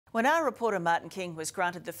When our reporter Martin King was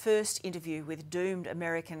granted the first interview with doomed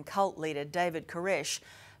American cult leader David Koresh,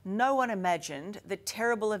 no one imagined the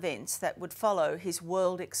terrible events that would follow his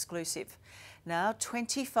world exclusive. Now,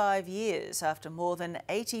 25 years after more than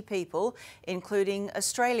 80 people, including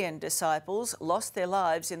Australian disciples, lost their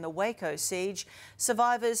lives in the Waco siege,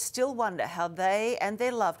 survivors still wonder how they and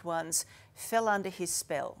their loved ones fell under his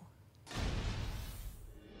spell.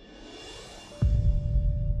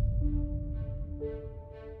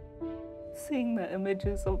 Seeing the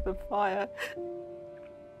images of the fire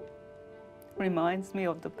reminds me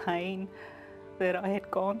of the pain that I had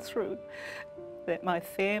gone through, that my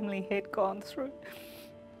family had gone through,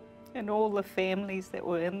 and all the families that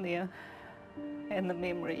were in there, and the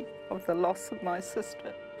memory of the loss of my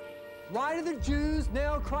sister. Why did the Jews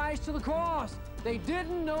nail Christ to the cross? They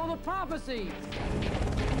didn't know the prophecies.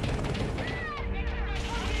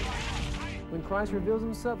 When Christ reveals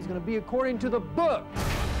himself, it's going to be according to the book.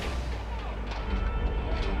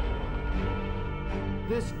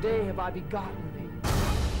 This day have I begotten thee.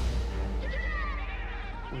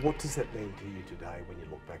 What does that mean to you today when you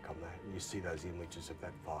look back on that and you see those images of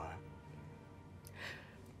that fire?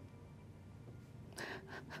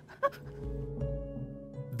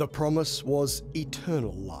 The promise was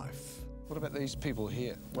eternal life. What about these people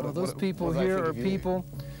here? Those people here are people,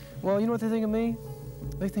 well, you know what they think of me?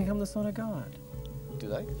 They think I'm the Son of God. Do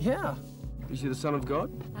they? Yeah. Is he the Son of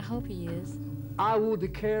God? I hope he is. I will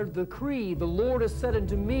declare the decree. The Lord has said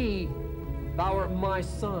unto me, thou art my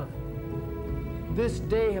son. This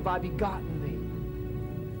day have I begotten thee.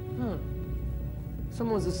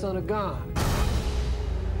 Someone's the Son of God.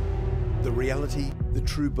 The reality, the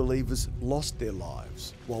true believers lost their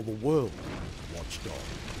lives while the world watched on.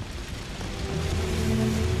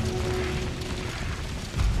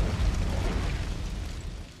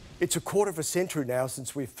 It's a quarter of a century now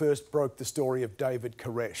since we first broke the story of David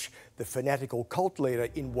Koresh, the fanatical cult leader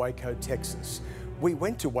in Waco, Texas. We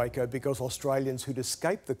went to Waco because Australians who'd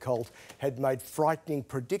escaped the cult had made frightening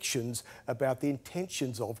predictions about the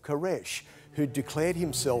intentions of Koresh, who'd declared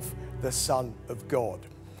himself the Son of God.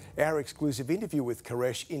 Our exclusive interview with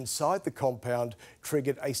Koresh inside the compound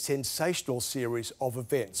triggered a sensational series of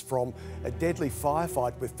events, from a deadly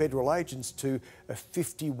firefight with federal agents to a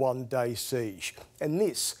 51-day siege. And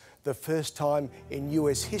this, the first time in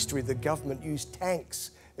US history the government used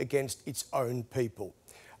tanks against its own people.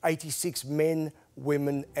 86 men,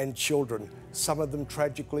 women and children, some of them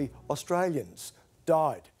tragically Australians,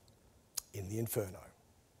 died in the inferno.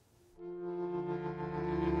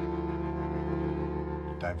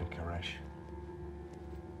 David Koresh.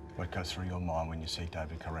 What goes through your mind when you see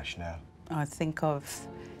David Koresh now? I think of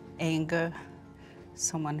anger,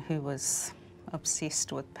 someone who was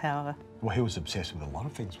obsessed with power. Well, he was obsessed with a lot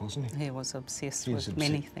of things, wasn't he? He was obsessed with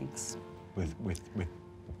many things. With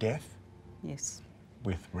death? Yes.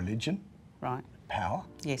 With religion? Right. Power?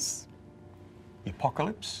 Yes. The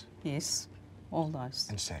apocalypse? Yes. All those.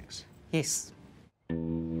 And sex? Yes.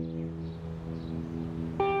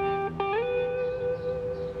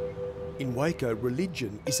 In Waco,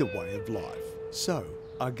 religion is a way of life. So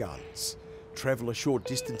are guns. Travel a short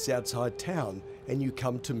distance outside town and you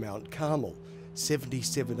come to Mount Carmel,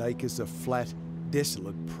 77 acres of flat,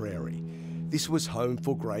 desolate prairie. This was home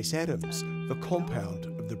for Grace Adams, the compound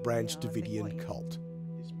of the Branch Davidian cult.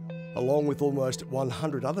 Along with almost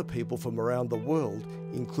 100 other people from around the world,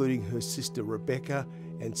 including her sister Rebecca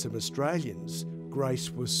and some Australians, Grace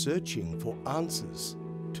was searching for answers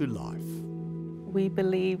to life. We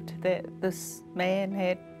believed that this man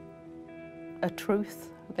had a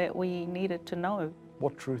truth that we needed to know.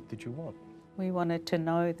 What truth did you want? We wanted to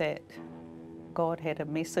know that God had a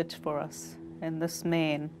message for us, and this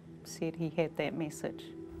man said he had that message.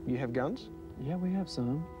 You have guns? Yeah, we have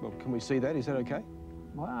some. Well, can we see that? Is that okay?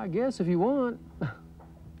 Well, I guess if you want.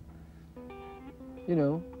 You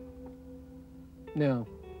know. Now,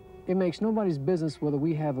 it makes nobody's business whether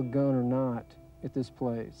we have a gun or not at this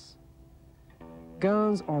place.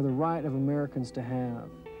 Guns are the right of Americans to have.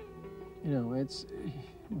 You know, it's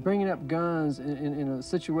bringing up guns in a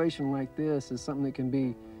situation like this is something that can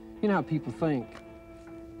be, you know how people think.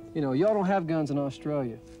 You know, y'all don't have guns in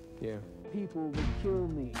Australia. Yeah. People would kill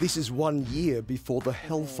me. This is 1 year before the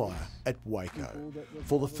hellfire at Waco.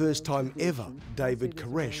 For the first time ever, David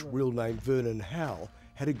Koresh, real name Vernon Howell,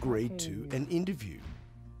 had agreed to an interview.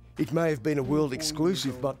 It may have been a world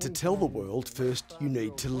exclusive, but to tell the world, first you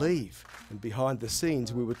need to leave. And behind the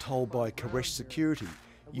scenes, we were told by Koresh security,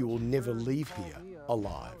 you will never leave here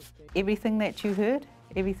alive. Everything that you heard,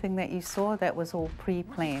 everything that you saw, that was all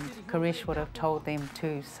pre-planned. Koresh would have told them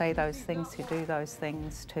to say those things, to do those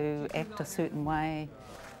things, to act a certain way.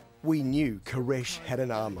 We knew Koresh had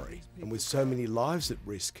an armoury, and with so many lives at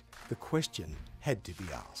risk, the question had to be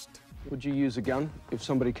asked. Would you use a gun if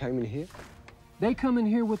somebody came in here? They come in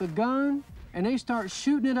here with a gun and they start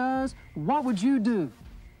shooting at us, what would you do?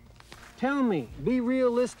 Tell me, be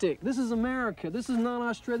realistic. This is America. This is not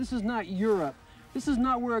Australia. This is not Europe. This is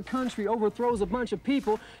not where a country overthrows a bunch of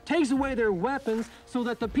people, takes away their weapons so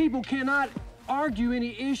that the people cannot argue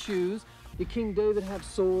any issues. Did King David have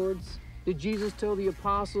swords? Did Jesus tell the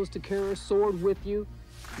apostles to carry a sword with you?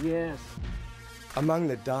 Yes. Among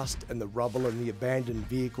the dust and the rubble and the abandoned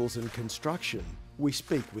vehicles and construction, we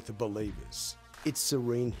speak with the believers. It's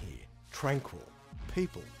serene here, tranquil.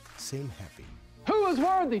 People seem happy. Who is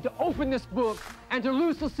worthy to open this book and to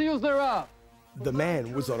loose the seals thereof? The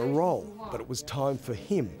man was on a roll, but it was time for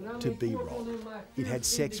him to be rolled. He'd had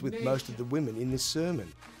sex with most of the women in this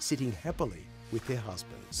sermon, sitting happily with their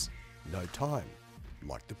husbands. No time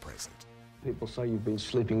like the present. People say you've been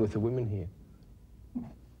sleeping with the women here.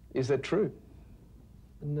 Is that true?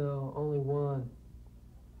 No, only one.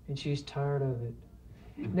 And she's tired of it.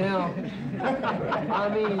 Now, I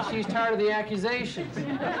mean, she's tired of the accusations.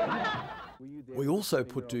 We also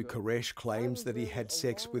put to Koresh claims that he had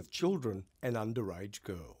sex with children and underage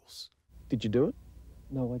girls. Did you do it?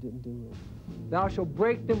 No, I didn't do it. Thou shalt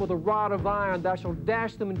break them with a rod of iron. Thou shalt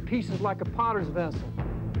dash them in pieces like a potter's vessel.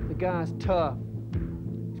 The guy's tough.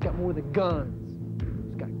 He's got more than guns.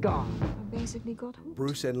 He's got God. I basically got hooked.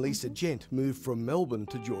 Bruce and Lisa Gent moved from Melbourne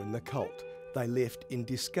to join the cult. They left in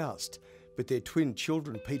disgust, but their twin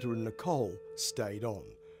children, Peter and Nicole, stayed on.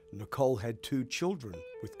 Nicole had 2 children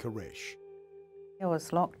with Koresh. I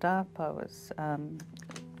was locked up.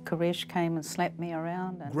 Koresh came and slapped me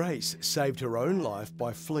around. And Grace saved her own life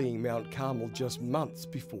by fleeing Mount Carmel just months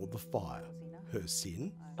before the fire. Her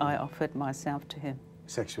sin? I offered myself to him.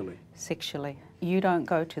 Sexually? Sexually. You don't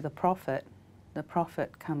go to the prophet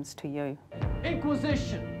comes to you.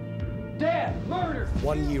 Inquisition, death, murder.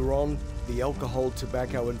 1 year on, the Alcohol,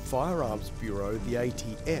 Tobacco and Firearms Bureau, the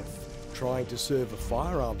ATF, trying to serve a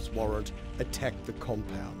firearms warrant, attacked the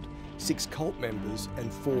compound. 6 cult members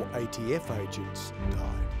and 4 ATF agents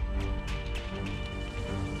died.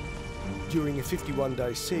 During a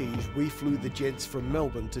 51-day siege, we flew the Gents from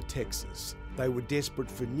Melbourne to Texas. They were desperate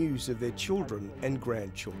for news of their children and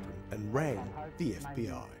grandchildren and rang the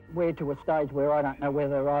FBI. We're to a stage where I don't know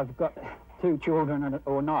whether I've got 2 children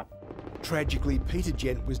or not. Tragically, Peter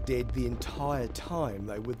Gent was dead the entire time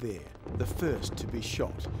they were there, the first to be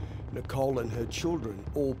shot. Nicole and her children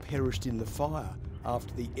all perished in the fire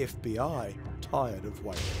after the FBI tired of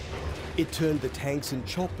waiting. It turned the tanks and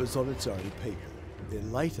choppers on its own people,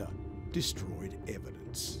 then later destroyed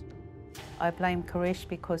evidence. I blame Koresh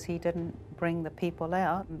because he didn't bring the people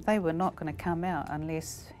out. They were not going to come out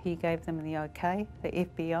unless he gave them the okay. The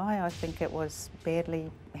FBI, I think it was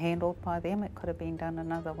badly handled by them. It could have been done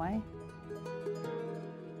another way.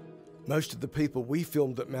 Most of the people we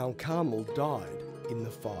filmed at Mount Carmel died in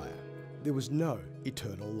the fire. There was no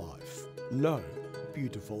eternal life, no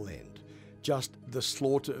beautiful end, just the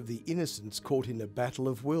slaughter of the innocents caught in a battle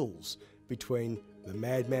of wills between the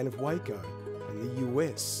madman of Waco and the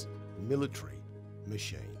US military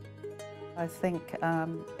machine. I think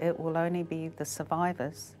it will only be the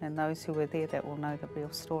survivors and those who were there that will know the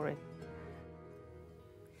real story.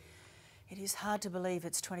 It is hard to believe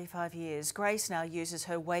it's 25 years. Grace now uses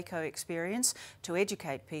her Waco experience to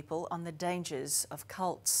educate people on the dangers of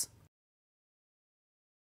cults.